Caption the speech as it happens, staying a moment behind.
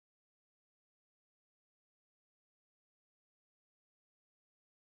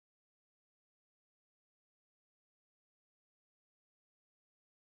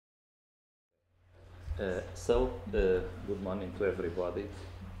Good morning to everybody,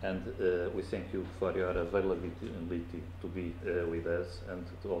 and we thank you for your availability to be with us, and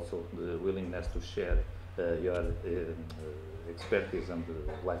also the willingness to share your expertise and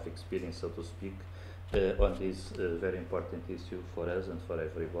life experience, so to speak, on this very important issue for us and for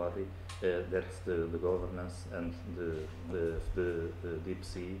everybody. That's the governance and the deep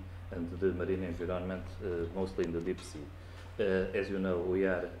sea and the marine environment, mostly in the deep sea. As you know, we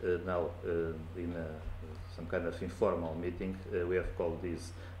are now in some kind of informal meeting. We have called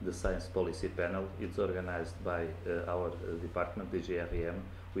this the Science Policy Panel. It's organized by our department, DGRM,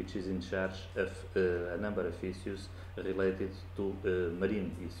 which is in charge of a number of issues related to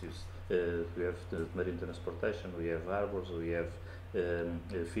marine issues. We have the marine transportation, we have harbors, we have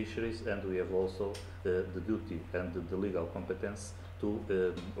fisheries, and we have also the duty and the legal competence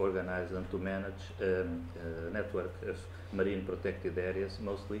to organize and to manage a network of marine protected areas,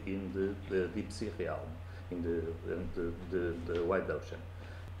 mostly in the deep sea realm, in the wide ocean.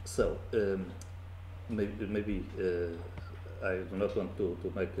 So maybe I do not want to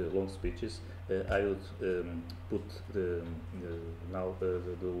make long speeches. I would put now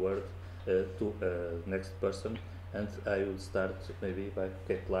the word to next person, and I will start maybe by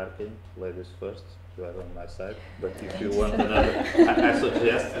Kate Larkin, ladies first. You are on my side, but if you want another, I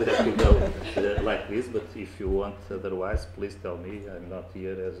suggest that you go like this, but if you want otherwise, please tell me. I'm not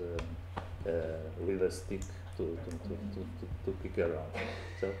here as with a stick to kick around.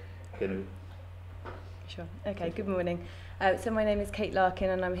 So, can you? Sure. Okay, good morning. So my name is Kate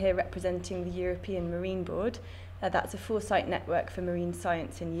Larkin, and I'm here representing the European Marine Board. That's a foresight network for marine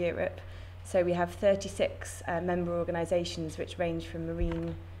science in Europe. So we have 36 member organisations which range from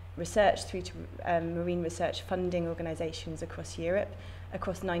marine research through to marine research funding organisations across Europe,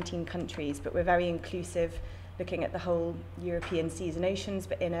 across 19 countries, but we're very inclusive, looking at the whole European seas and oceans,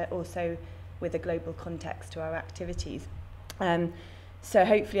 but also with a global context to our activities. So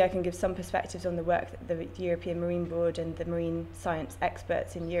hopefully I can give some perspectives on the work that the European Marine Board and the marine science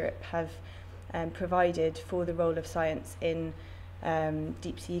experts in Europe have provided for the role of science in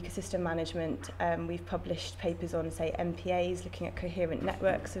deep sea ecosystem management. We've published papers on, say, MPAs, looking at coherent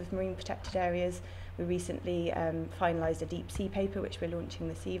networks of marine protected areas. We recently finalised a deep sea paper, which we're launching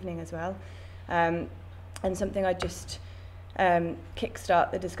this evening as well. And something I just kickstart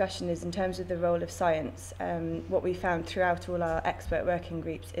the discussion is in terms of the role of science. What we found throughout all our expert working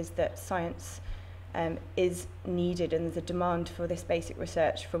groups is that science is needed, and there's a demand for this basic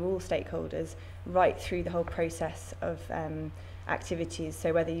research from all stakeholders right through the whole process of activities.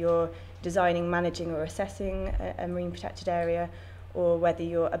 So whether you're designing, managing or assessing a marine protected area, or whether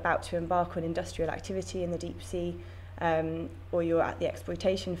you're about to embark on industrial activity in the deep sea, or you're at the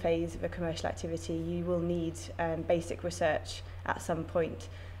exploitation phase of a commercial activity, you will need basic research at some point.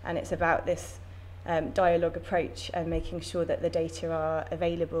 And it's about this dialogue approach and making sure that the data are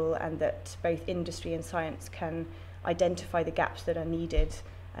available and that both industry and science can identify the gaps that are needed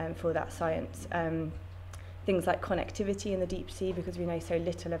for that science. Things like connectivity in the deep sea, because we know so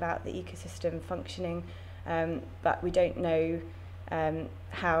little about the ecosystem functioning, but we don't know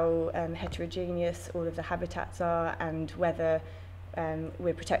how heterogeneous all of the habitats are, and whether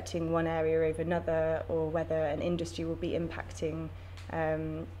we're protecting one area over another, or whether an industry will be impacting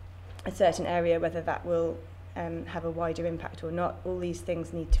a certain area, whether that will have a wider impact or not. All these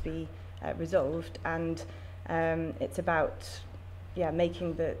things need to be resolved, and it's about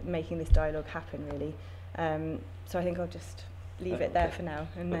making this dialogue happen, really. So I think I'll just leave it there for now,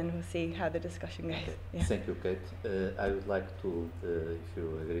 and then we'll see how the discussion goes. Okay. Yeah. Thank you, Kate. I would like to, if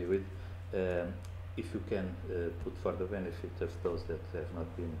you agree with, if you can put for the benefit of those that have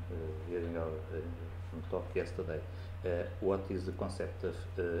not been hearing our talk yesterday, what is the concept of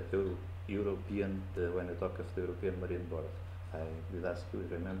European, when you talk of the European Marine Board? I did ask you,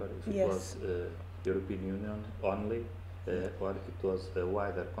 remember, if it was European Union only, or it was a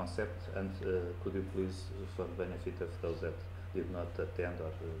wider concept, and could you please, for the benefit of those that did not attend or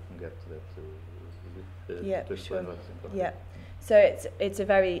get that, to explain what's important? Yeah, so it's a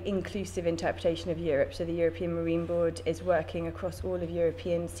very inclusive interpretation of Europe. So the European Marine Board is working across all of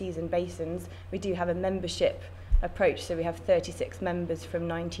European seas and basins. We do have a membership approach, so we have 36 members from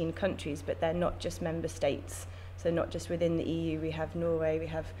 19 countries, but they're not just member states. So not just within the EU, we have Norway, we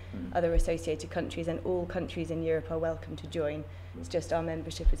have other associated countries, and all countries in Europe are welcome to join. It's just our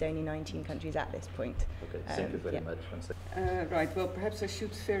membership is only 19 countries at this point. Okay, thank you very much. Right, well, perhaps I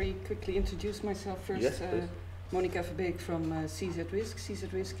should very quickly introduce myself first. Yes, Monica Verbeek from Seas at Risk. Seas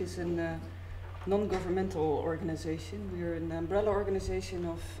at Risk is a non-governmental organization. We're an umbrella organization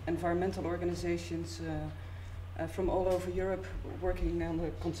of environmental organizations from all over Europe working on the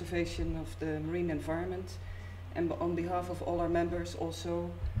conservation of the marine environment, and on behalf of all our members also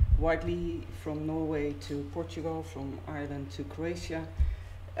widely from Norway to Portugal, from Ireland to Croatia.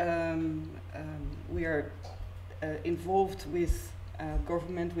 We are involved with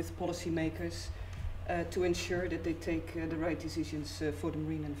government, with policymakers to ensure that they take the right decisions for the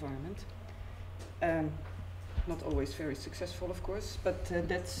marine environment. Not always very successful, of course, but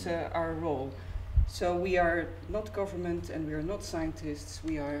that's our role. So we are not government and we are not scientists,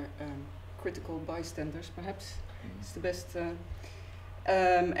 we are critical bystanders, perhaps, it's the best.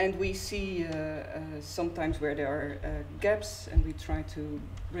 And we see sometimes where there are gaps, and we try to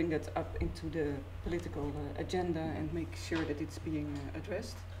bring that up into the political agenda and make sure that it's being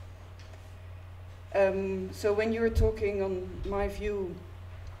addressed. So when you're talking on my view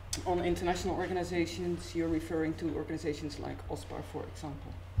on international organizations, you're referring to organizations like OSPAR, for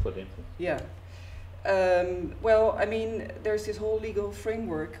example. For instance. Yeah. Well, I mean, there's this whole legal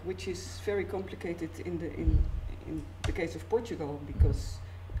framework which is very complicated in the case of Portugal because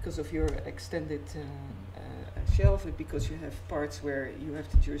of your extended shelf, and because you have parts where you have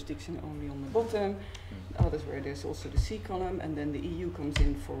the jurisdiction only on the bottom, others where there's also the sea column, and then the EU comes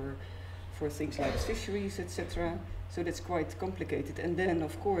in for things like fisheries, etc. So that's quite complicated. And then,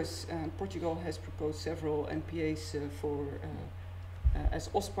 of course, Portugal has proposed several MPAs for as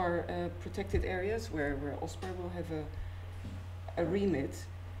OSPAR protected areas, where OSPAR will have a remit.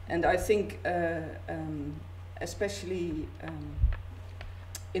 And I think, especially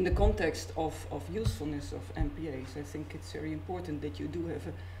in the context of usefulness of MPAs, I think it's very important that you do have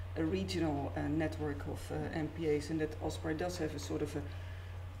a regional network of MPAs, and that OSPAR does have a sort of a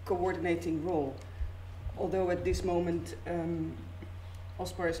coordinating role. Although at this moment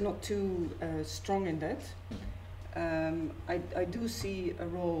OSPAR is not too strong in that, I do see a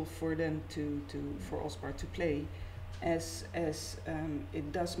role for them for OSPAR to play, as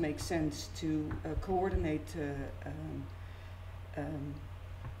it does make sense to coordinate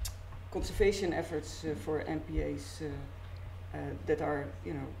conservation efforts for MPAs that are,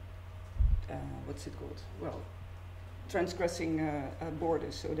 you know, what's it called? Well, transgressing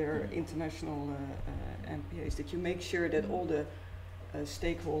borders. So there are international MPAs, that you make sure that all the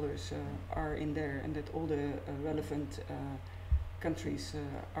stakeholders are in there, and that all the relevant countries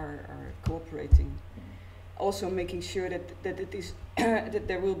are cooperating. Also making sure that it is that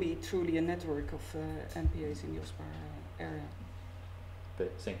there will be truly a network of MPAs in the OSPAR area.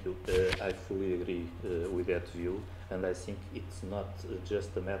 Okay, thank you. I fully agree with that view, and I think it's not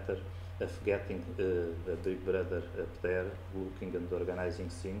just a matter of getting a big brother up there looking and organizing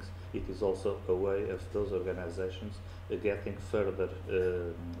things. It is also a way of those organizations getting further,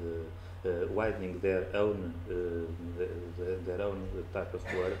 widening their own type of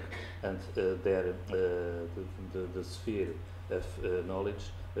work, and the sphere of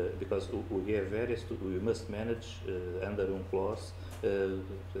knowledge, because we have various, we must manage under UNCLOS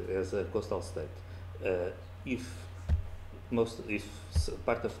as a coastal state. If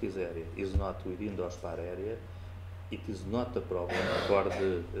part of this area is not within the OSPAR area, it is not a problem for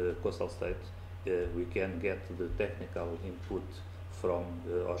the coastal state. We can get the technical input from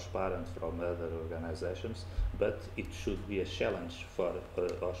OSPAR and from other organizations, but it should be a challenge for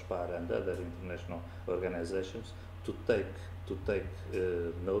OSPAR and other international organizations to take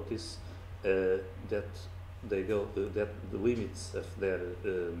notice that they go that the limits of their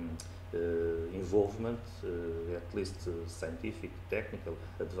involvement, at least scientific, technical,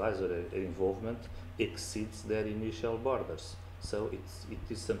 advisory involvement, exceeds their initial borders. So it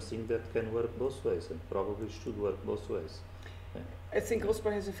is something that can work both ways, and probably should work both ways. I think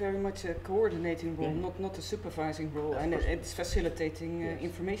OSPAR has a very much a coordinating role, not a supervising role, and it's facilitating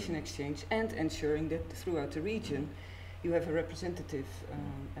information exchange and ensuring that throughout the region you have a representative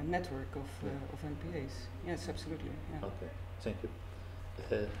a network of MPAs. Yes, absolutely. Yeah. Okay, thank you.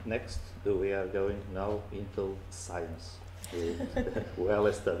 Next, we are going now into science, well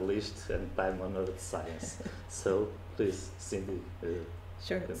established and time-honored science. So, please, Cindy.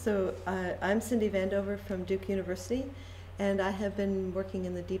 Sure. So, I'm Cindy Vandover from Duke University, and I have been working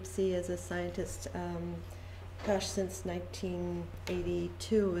in the deep sea as a scientist, since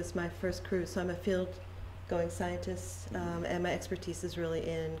 1982 was my first cruise. So, I'm a field-going scientist, and my expertise is really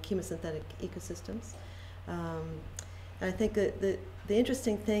in chemosynthetic ecosystems. And I think that the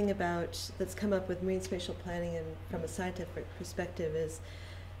interesting thing that's come up with marine spatial planning and from a scientific perspective is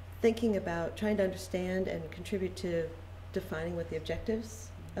thinking about trying to understand and contribute to defining what the objectives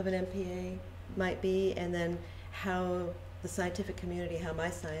of an MPA might be, and then how the scientific community, how my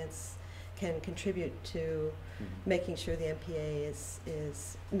science can contribute to making sure the MPA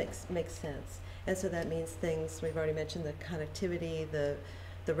makes sense. And so that means things, we've already mentioned the connectivity, the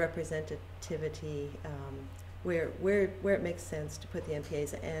representativity, where it makes sense to put the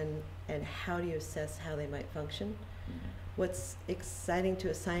MPAs, and how do you assess how they might function. What's exciting to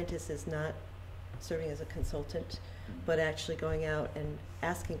a scientist is not serving as a consultant, but actually going out and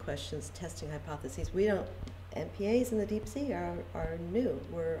asking questions, testing hypotheses. MPAs in the deep sea are new.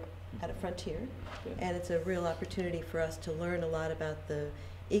 We're at a frontier, and it's a real opportunity for us to learn a lot about the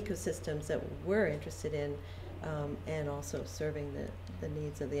ecosystems that we're interested in, and also serving the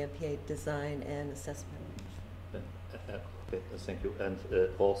needs of the MPA design and assessment. Okay, thank you. And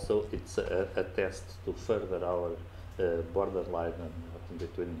also it's a test to further our borderline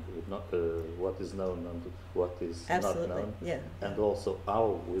between what is known and what is Absolutely. not known. Yeah. And also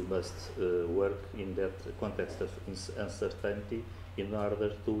how we must work in that context of uncertainty in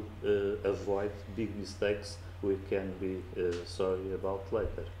order to avoid big mistakes we can be sorry about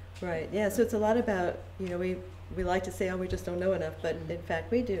later. Right, yeah, so it's a lot about, we like to say, oh, we just don't know enough, but in fact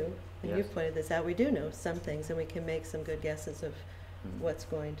we do. And Yes. you've pointed this out, we do know some things, and we can make some good guesses of what's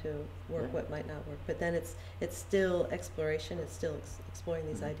going to work, what might not work. But then it's still exploration, it's still exploring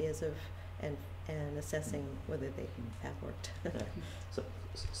these ideas of, and assessing whether they have worked.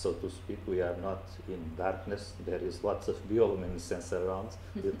 So to speak, we are not in darkness. There is lots of bioluminescence around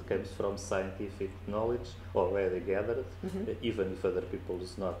that comes from scientific knowledge already gathered, even if other people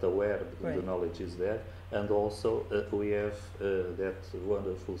is not aware the knowledge is there. And also we have that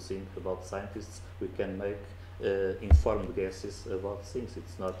wonderful thing about scientists, we can make informed guesses about things.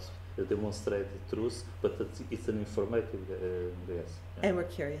 It's not a demonstrated truth, but it's an informative guess. Yeah. And we're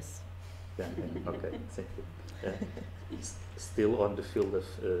curious. Yeah, okay, thank you. Still on the field of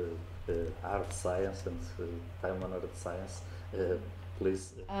hard science and time-honored science,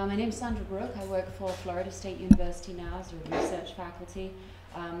 please. My name is Sandra Brooke. I work for Florida State University now as a research faculty.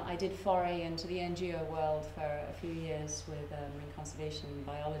 I did foray into the NGO world for a few years with Marine Conservation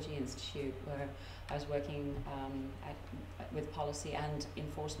Biology Institute, where I was working with policy and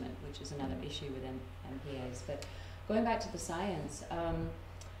enforcement, which is another issue with MPAs. But going back to the science,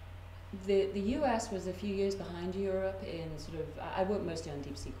 the US was a few years behind Europe in I work mostly on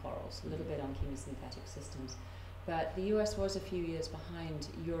deep sea corals, a little bit on chemosynthetic systems, but the US was a few years behind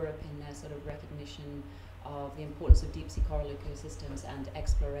Europe in their sort of recognition of the importance of deep sea coral ecosystems and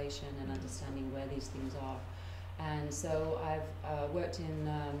exploration and understanding where these things are. And so I've worked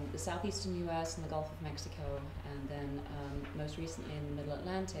in the southeastern US and the Gulf of Mexico, and then most recently in the Middle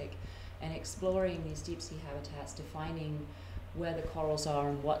Atlantic, and exploring these deep sea habitats, defining where the corals are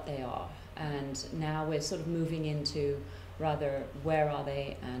and what they are. And now we're sort of moving into rather where are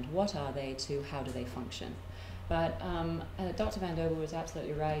they and what are they to how do they function. But Dr. Van Dover was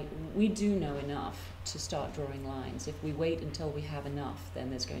absolutely right. We do know enough to start drawing lines. If we wait until we have enough, then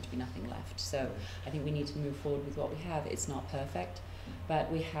there's going to be nothing left. So I think we need to move forward with what we have. It's not perfect, but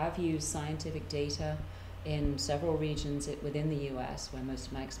we have used scientific data in several regions within the US, where most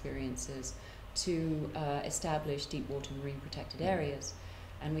of my experience is, to establish deep water marine protected areas.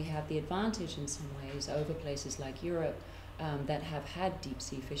 And we have the advantage in some ways over places like Europe that have had deep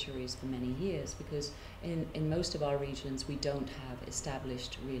sea fisheries for many years, because in most of our regions we don't have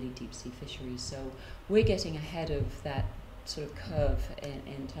established really deep sea fisheries. So we're getting ahead of that sort of curve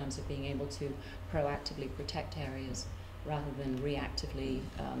in terms of being able to proactively protect areas rather than reactively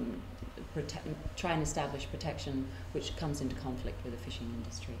try and establish protection which comes into conflict with the fishing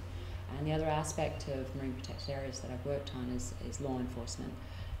industry. And the other aspect of marine protected areas that I've worked on is law enforcement,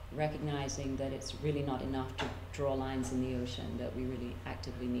 recognizing that it's really not enough to draw lines in the ocean, that we really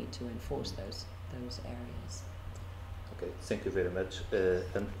actively need to enforce those areas. Okay, thank you very much.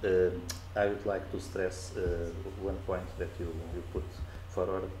 And I would like to stress one point that you put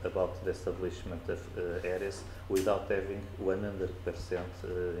forward about the establishment of areas without having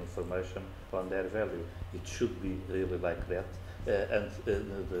 100% information on their value. It should be really like that.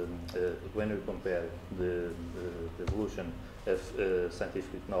 When we compare the evolution of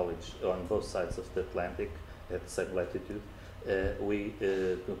scientific knowledge on both sides of the Atlantic at the same latitude, we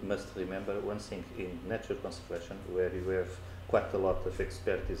must remember one thing in nature conservation, where you have quite a lot of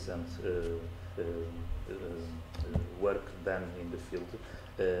expertise and work done in the field.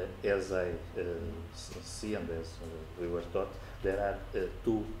 As I see and as we were taught, there are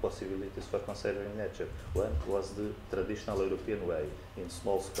two possibilities for conserving nature. One was the traditional European way, in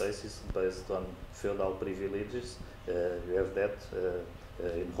small spaces based on feudal privileges. You have that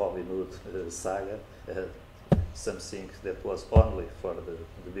in Robin Hood saga, something that was only for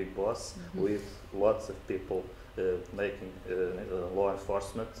the big boss, with lots of people making law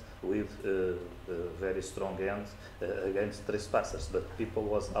enforcement with very strong hand against trespassers. But people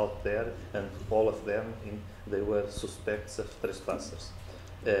was out there, and all of them, they were suspects of trespassers.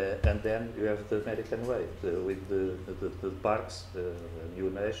 And then you have the American way, with the parks, new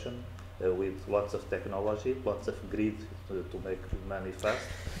nation, with lots of technology, lots of greed to make money fast,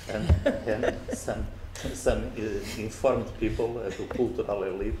 and some informed people, the cultural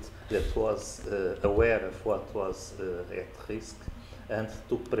elite that was aware of what was at risk and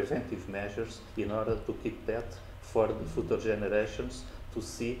took preventive measures in order to keep that for the future generations to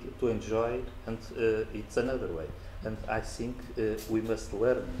see, to enjoy, and it's another way. And I think we must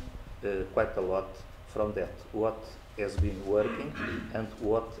learn quite a lot from that, what has been working and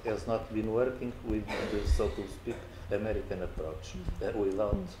what has not been working with the, so to speak, American approach,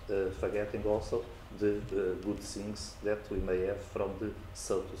 without forgetting also the good things that we may have from the,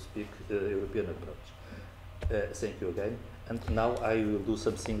 so to speak, European approach. Thank you again. And now I will do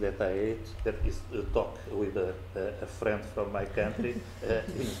something that I hate, that is talk with a friend from my country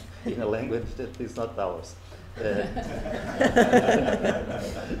in a language that is not ours.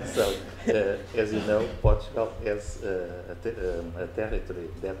 So, as you know, Portugal has a territory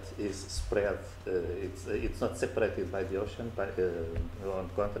that is spread. It's not separated by the ocean. On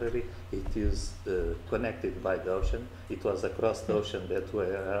the contrary, it is connected by the ocean. It was across the ocean that we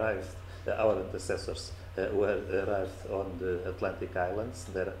arrived. Our ancestors were arrived on the Atlantic islands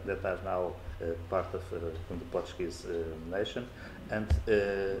that are now part of the Portuguese nation, and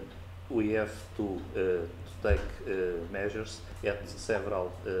we have to take measures at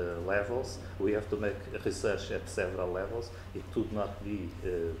several levels. We have to make research at several levels. It would not be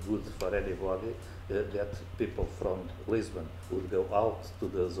good for anybody that people from Lisbon would go out to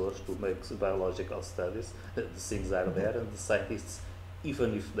the Azores to make biological studies. The things are there, and the scientists,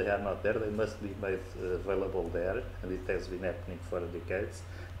 even if they are not there, they must be made available there, and it has been happening for decades.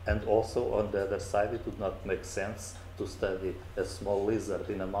 And also, on the other side, it would not make sense to study a small lizard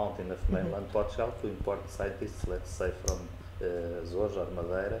in a mountain of mainland Portugal, to import scientists, let's say, from Azores or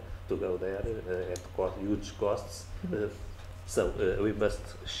Madeira, to go there at huge costs. So we must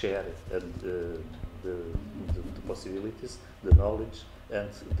share and the possibilities, the knowledge, and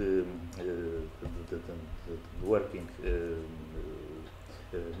the working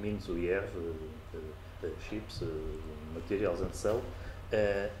means we have, ships, materials, and so.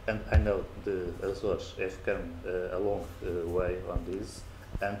 And I know the Azores have come a long way on this,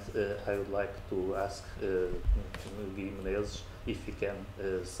 and I would like to ask Menezes if he can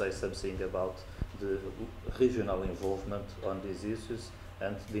say something about the regional involvement on these issues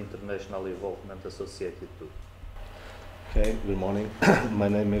and the international involvement associated to. Okay, good morning. My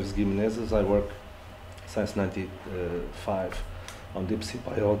name is Menezes. I work since 1995 on deep sea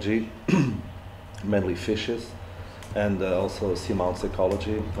biology, mainly fishes, and also seamounts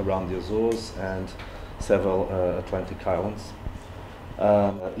ecology around the Azores and several Atlantic islands.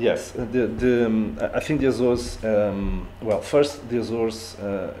 Yes, I think the Azores, well, first the Azores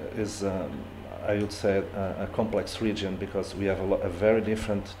is, I would say, a complex region because we have a very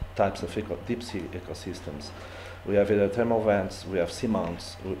different types of deep sea ecosystems. We have either thermal vents, we have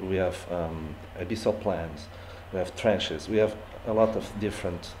seamounts, we have abyssal plants, we have trenches, we have a lot of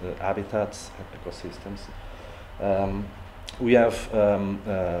different habitats and ecosystems. We have,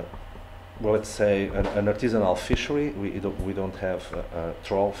 well, let's say, an artisanal fishery. We don't have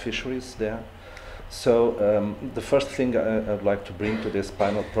trawl fisheries there. So the first thing I'd like to bring to this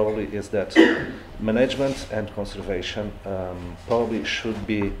panel probably is that management and conservation probably should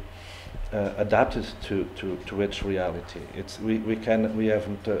be adapted to its reality. We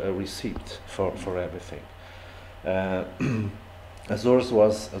haven't a receipt for everything.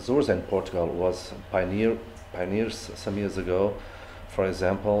 Azores and Portugal was pioneers some years ago, for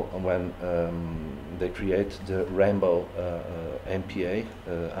example, when they created the Rainbow MPA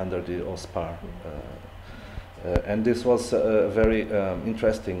under the OSPAR. And this was a very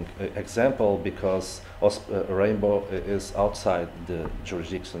interesting example because Rainbow is outside the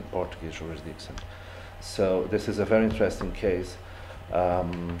jurisdiction, Portuguese jurisdiction. So this is a very interesting case.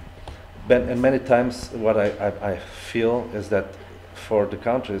 And many times what I feel is that for the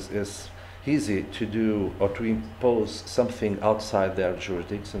countries is easy to do or to impose something outside their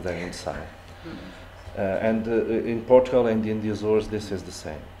jurisdiction than inside. And in Portugal and in the Azores, this is the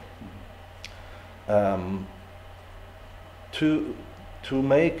same. To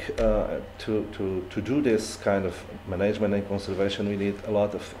make to do this kind of management and conservation, we need a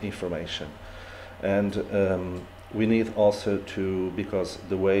lot of information, and we need also to, because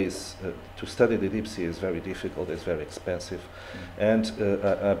the ways to study the deep sea is very difficult, it's very expensive. And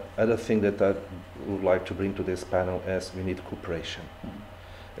other thing that I would like to bring to this panel is we need cooperation.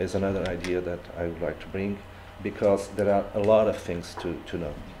 Is another idea that I would like to bring, because there are a lot of things to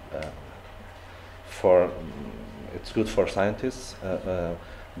know. It's good for scientists,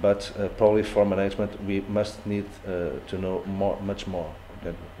 but probably for management we must need to know much more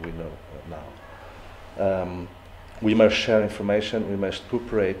than we know now. We must share information, we must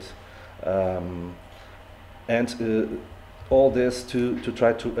cooperate, and all this to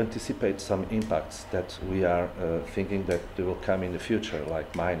try to anticipate some impacts that we are thinking that they will come in the future,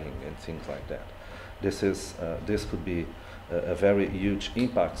 like mining and things like that. This could be a very huge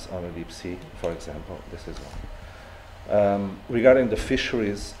impact on the deep sea, for example. This is one. Regarding the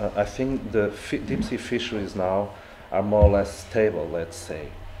fisheries, I think the deep sea fisheries now are more or less stable, let's say.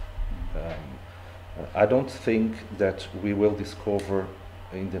 I don't think that we will discover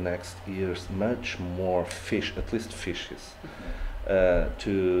in the next years much more fish, at least fishes,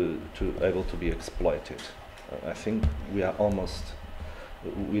 to able to be exploited. I think we are almost,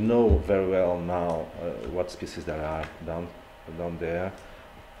 we know very well now what species there are down there,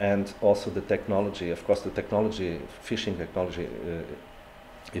 and also the technology. Of course, the technology, fishing technology,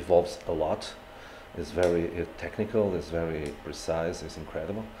 evolves a lot. It's very technical, it's very precise, it's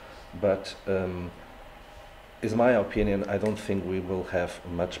incredible. But is my opinion, I don't think we will have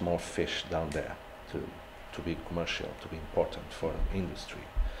much more fish down there to be commercial, to be important for industry.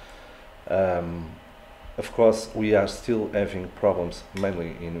 Of course, we are still having problems,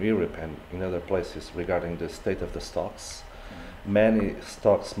 mainly in Europe and in other places, regarding the state of the stocks. Many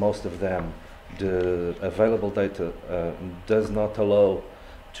stocks, most of them, the available data does not allow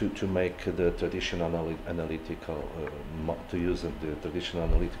to make the traditional analytical, to use the traditional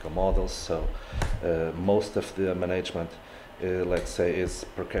analytical models. So most of the management, let's say, is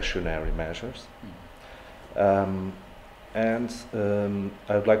precautionary measures. And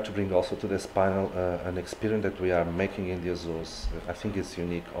I would like to bring also to this panel an experiment that we are making in the Azores. I think it's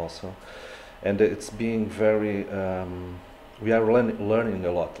unique also. And it's being very, we are learning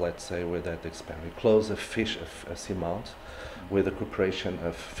a lot, let's say, with that experiment. We close a seamount with the cooperation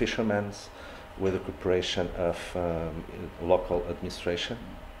of fishermen, with the cooperation of local administration.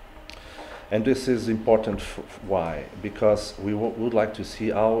 And this is important. Why? Because we would like to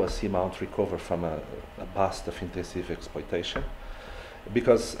see how a seamount recover from a past of intensive exploitation.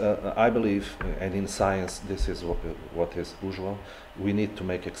 Because I believe, and in science this is what is usual, we need to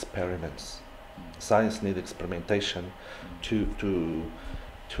make experiments. Science needs experimentation to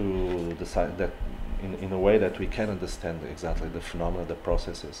decide that in a way that we can understand exactly the phenomena, the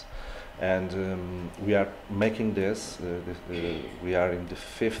processes. And we are making this, we are in the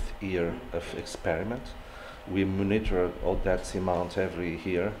 5th year of experiment. We monitor all that seamount every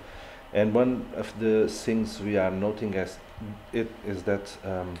year. And one of the things we are noting is that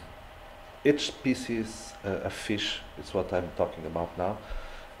each species of fish, is what I'm talking about now,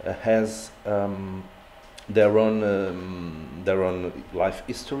 has their own life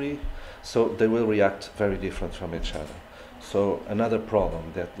history, so they will react very different from each other. So another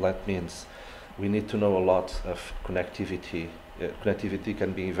problem that means we need to know a lot of connectivity. Connectivity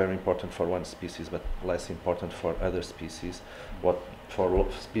can be very important for one species, but less important for other species. For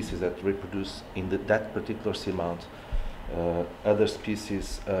species that reproduce in that particular seamount, other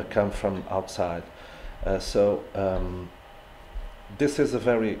species come from outside. This is a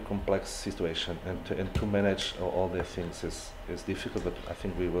very complex situation, and to manage all the things is difficult, but I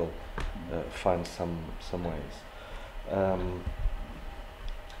think we will find some ways.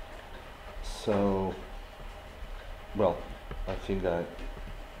 Well, I think that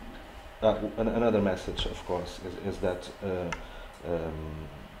another message, of course, is that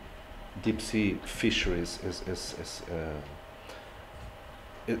deep sea fisheries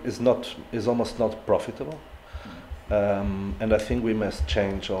is almost not profitable. And I think we must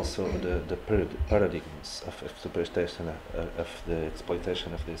change also the paradigms of the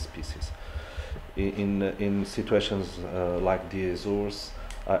exploitation of these species. In situations like the Azores,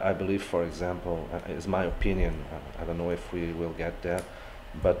 I believe, for example, is my opinion, I don't know if we will get there,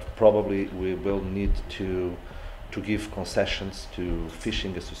 but probably we will need to give concessions to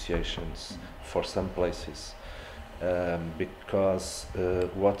fishing associations for some places, because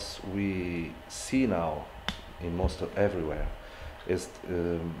what we see now in most of everywhere is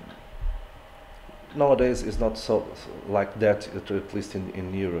nowadays is not so like that, at least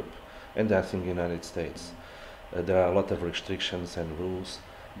in Europe, and I think in the United States. There are a lot of restrictions and rules,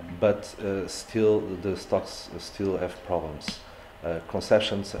 but still the stocks still have problems.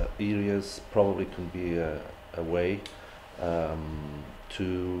 Concessions areas probably can be a way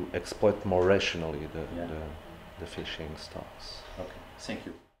to exploit more rationally the fishing stocks. Okay, thank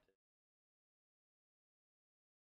you.